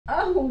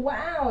Oh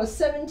wow,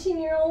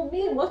 17-year-old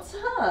me, what's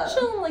up?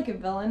 Chilling like a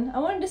villain. I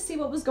wanted to see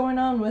what was going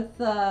on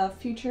with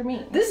future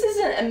me. This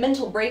isn't a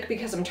mental break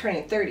because I'm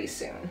turning 30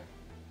 soon,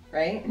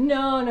 right?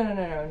 No,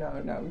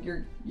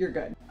 you're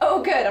good.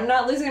 Oh good, I'm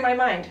not losing my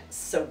mind.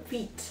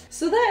 Sweet.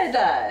 So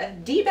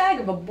that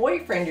D-bag of a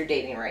boyfriend you're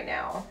dating right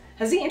now,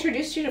 has he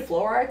introduced you to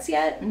flow arts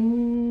yet?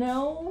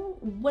 No,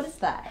 what is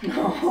that?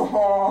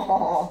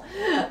 All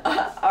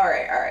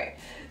right.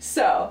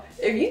 So,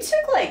 if you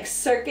took like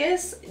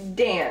circus,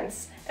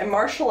 dance, and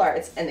martial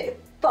arts and they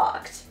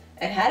fucked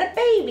and had a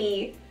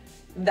baby,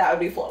 that would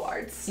be flow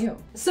arts. Ew.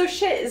 So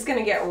shit is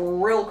gonna get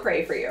real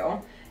cray for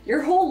you.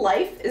 Your whole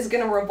life is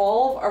gonna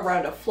revolve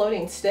around a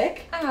floating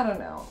stick. I don't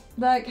know.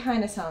 That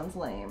kind of sounds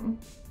lame.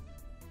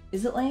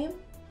 Is it lame?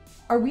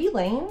 Are we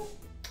lame?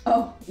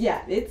 Oh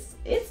yeah, it's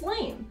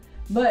lame.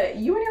 But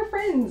you and your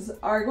friends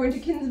are going to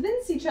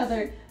convince each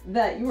other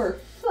that you are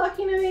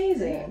fucking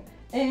amazing.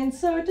 And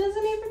so it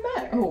doesn't even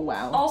matter. Oh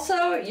wow.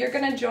 Also, you're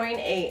gonna join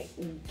a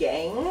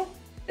gang.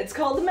 It's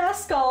called the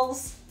Masked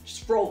Skulls.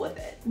 Just roll with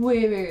it.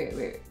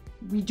 Wait.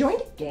 We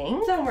joined a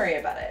gang? Don't worry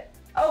about it.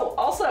 Oh,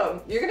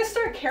 also, you're gonna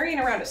start carrying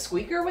around a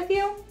squeaker with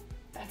you?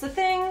 That's a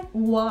thing.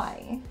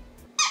 Why?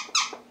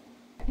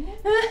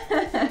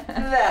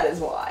 That is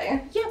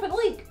why. Yeah, but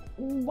like,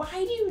 why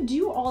do you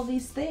do all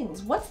these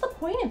things? What's the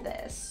point of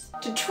this?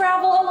 To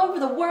travel all over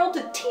the world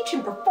to teach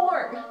and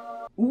perform.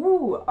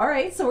 Ooh,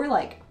 alright, so we're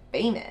like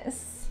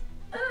famous.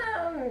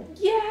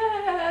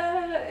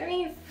 Yeah, I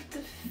mean,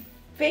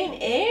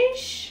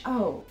 fame-ish?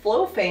 Oh.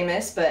 Flow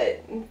famous,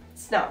 but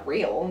it's not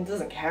real, it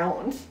doesn't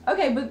count.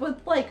 Okay, but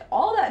with like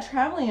all that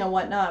traveling and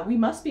whatnot, we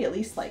must be at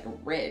least like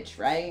rich,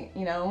 right?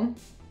 You know?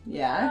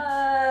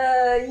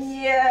 Yeah.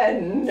 Yeah,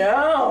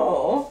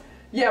 no.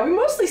 Yeah, we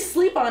mostly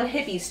sleep on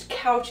hippies'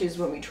 couches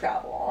when we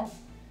travel.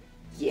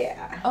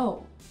 Yeah.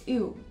 Oh,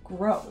 ew,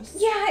 gross.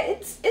 Yeah,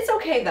 it's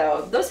okay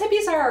though. Those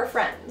hippies are our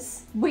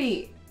friends.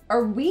 Wait,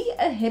 are we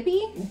a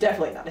hippie?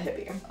 Definitely not a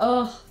hippie.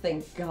 Ugh,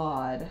 thank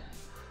God.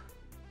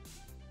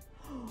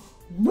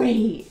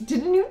 Wait,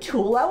 did a new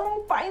Tool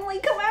album finally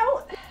come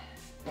out?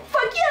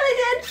 Fuck yeah,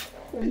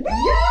 they did!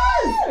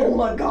 Yes! Oh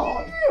my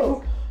god.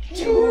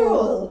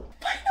 Tool!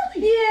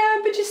 Finally! Yeah,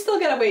 but you still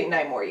gotta wait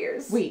 9 more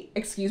years. Wait,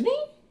 excuse me?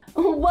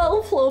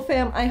 Well, Flow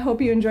fam, I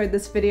hope you enjoyed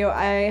this video.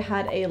 I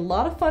had a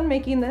lot of fun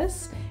making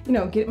this, you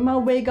know, getting my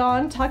wig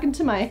on, talking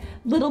to my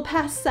little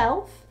past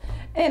self.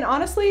 And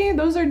honestly,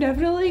 those are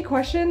definitely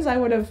questions I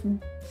would have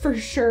for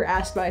sure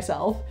asked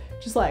myself.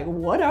 Just like,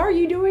 what are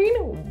you doing?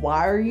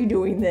 Why are you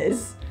doing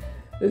this?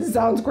 This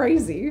sounds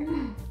crazy.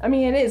 I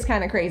mean, it is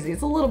kind of crazy.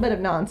 It's a little bit of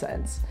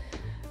nonsense.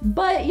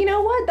 But you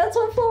know what? That's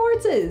what flow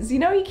arts is. You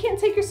know, you can't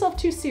take yourself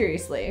too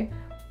seriously.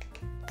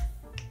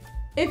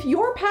 If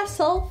your past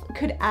self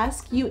could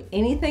ask you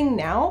anything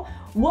now,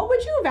 what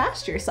would you have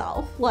asked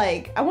yourself?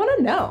 Like, I want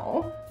to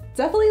know.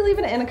 Definitely leave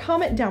it in a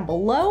comment down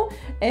below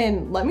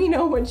and let me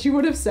know what you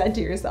would have said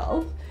to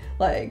yourself.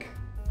 Like,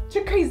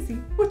 you're crazy.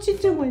 What you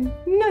doing?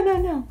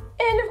 No.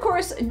 And of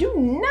course, do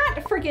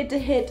not forget to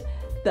hit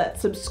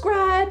that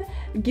subscribe,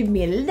 give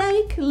me a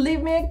like,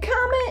 leave me a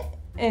comment,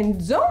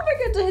 and don't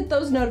forget to hit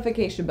those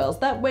notification bells.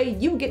 That way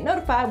you get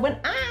notified when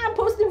I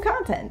post new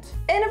content.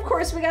 And of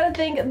course, we gotta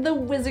thank the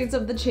wizards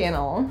of the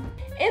channel.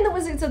 And the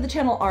wizards of the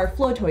channel are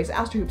Flow Toys,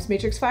 Astro Hoops,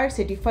 Matrix Fire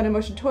Safety, Fun and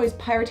Motion Toys,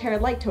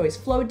 Pyroterra Light Toys,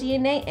 Flow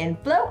DNA, and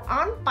Flow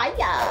on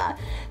Fire.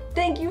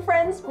 Thank you,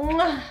 friends.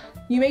 Mwah.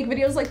 You make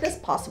videos like this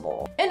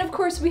possible. And of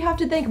course, we have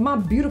to thank my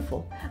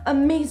beautiful,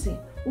 amazing,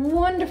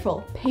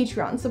 wonderful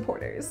Patreon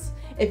supporters.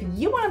 If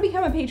you want to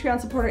become a Patreon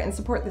supporter and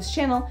support this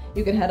channel,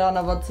 you can head on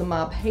over to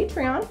my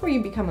Patreon where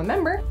you become a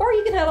member, or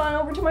you can head on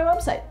over to my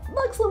website,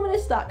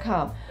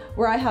 Luminous.com,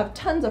 where I have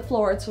tons of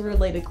flow arts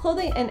related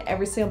clothing, and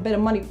every single bit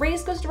of money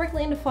raised goes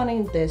directly into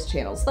funding this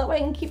channel, so that way I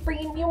can keep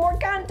bringing you more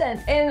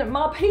content. And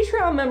my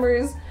Patreon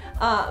members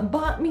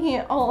bought me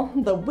all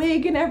the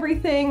wig and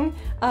everything,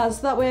 so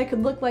that way I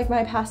could look like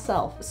my past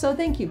self. So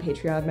thank you,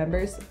 Patreon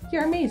members.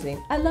 You're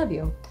amazing. I love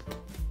you.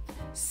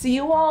 See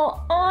you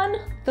all on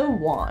the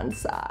wand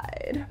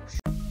side.